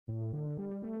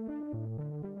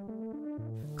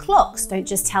Clocks don't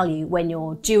just tell you when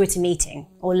you're due at a meeting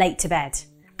or late to bed.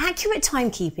 Accurate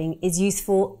timekeeping is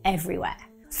useful everywhere,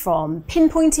 from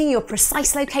pinpointing your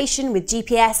precise location with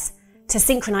GPS to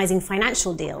synchronizing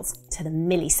financial deals to the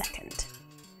millisecond.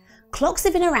 Clocks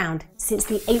have been around since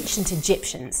the ancient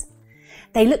Egyptians.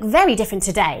 They look very different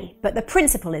today, but the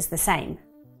principle is the same.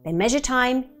 They measure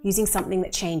time using something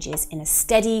that changes in a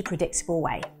steady, predictable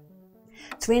way.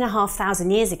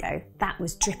 3,500 years ago, that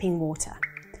was dripping water.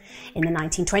 In the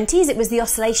 1920s, it was the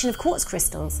oscillation of quartz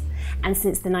crystals. And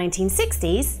since the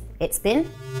 1960s, it's been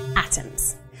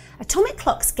atoms. Atomic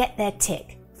clocks get their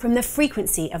tick from the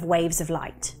frequency of waves of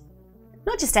light.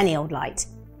 Not just any old light,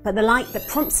 but the light that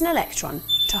prompts an electron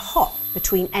to hop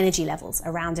between energy levels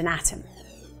around an atom.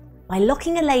 By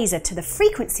locking a laser to the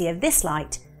frequency of this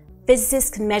light, physicists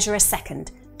can measure a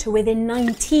second to within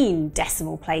 19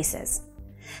 decimal places.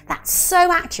 That's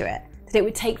so accurate that it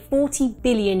would take 40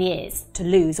 billion years to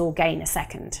lose or gain a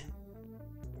second.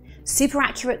 Super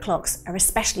accurate clocks are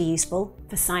especially useful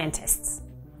for scientists.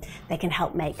 They can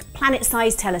help make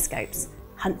planet-sized telescopes,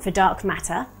 hunt for dark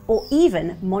matter, or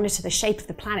even monitor the shape of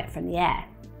the planet from the air.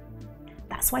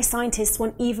 That's why scientists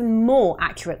want even more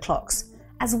accurate clocks,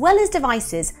 as well as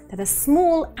devices that are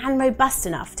small and robust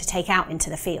enough to take out into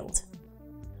the field.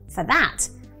 For that,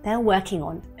 they're working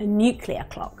on a nuclear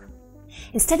clock.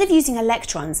 Instead of using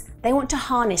electrons, they want to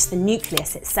harness the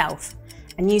nucleus itself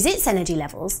and use its energy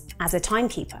levels as a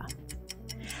timekeeper.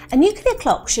 A nuclear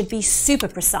clock should be super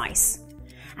precise,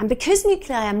 and because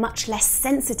nuclei are much less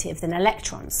sensitive than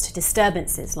electrons to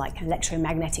disturbances like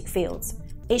electromagnetic fields,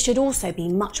 it should also be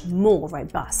much more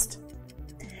robust.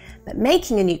 But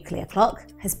making a nuclear clock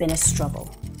has been a struggle.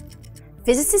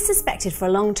 Physicists suspected for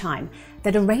a long time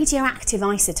that a radioactive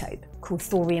isotope called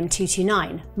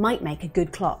thorium-229 might make a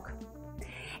good clock.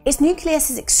 Its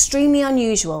nucleus is extremely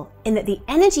unusual in that the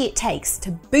energy it takes to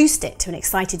boost it to an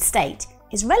excited state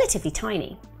is relatively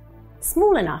tiny,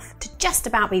 small enough to just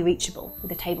about be reachable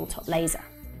with a tabletop laser.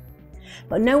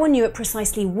 But no one knew at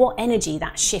precisely what energy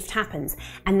that shift happens,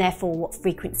 and therefore what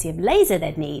frequency of laser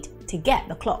they'd need to get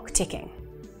the clock ticking.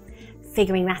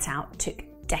 Figuring that out took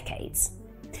decades.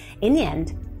 In the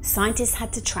end, scientists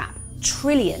had to trap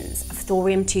trillions of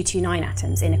thorium-229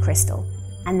 atoms in a crystal,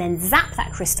 and then zap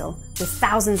that crystal with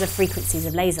thousands of frequencies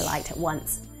of laser light at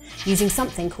once, using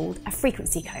something called a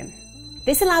frequency comb.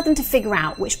 This allowed them to figure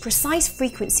out which precise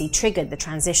frequency triggered the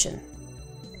transition.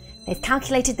 They've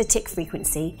calculated the tick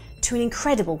frequency to an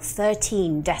incredible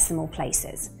 13 decimal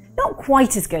places. Not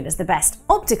quite as good as the best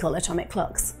optical atomic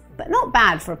clocks, but not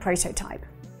bad for a prototype.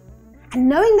 And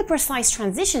knowing the precise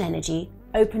transition energy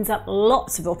opens up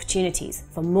lots of opportunities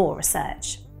for more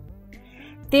research.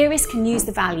 Theorists can use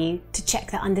the value to check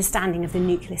their understanding of the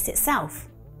nucleus itself.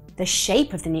 The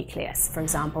shape of the nucleus, for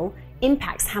example,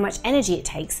 impacts how much energy it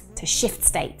takes to shift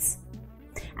states.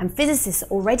 And physicists are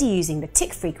already using the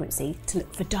tick frequency to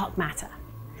look for dark matter,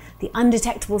 the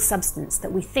undetectable substance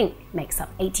that we think makes up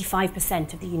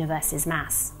 85% of the universe's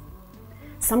mass.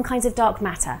 Some kinds of dark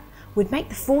matter would make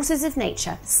the forces of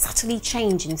nature subtly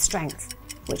change in strength,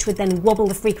 which would then wobble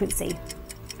the frequency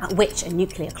at which a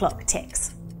nuclear clock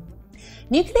ticks.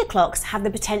 Nuclear clocks have the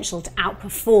potential to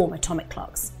outperform atomic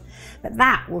clocks, but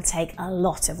that will take a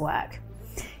lot of work.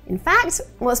 In fact,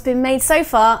 what's been made so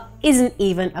far isn't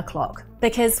even a clock,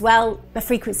 because, well, the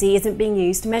frequency isn't being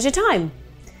used to measure time.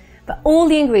 But all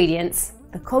the ingredients,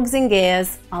 the cogs and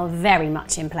gears, are very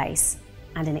much in place,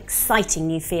 and an exciting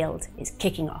new field is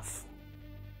kicking off.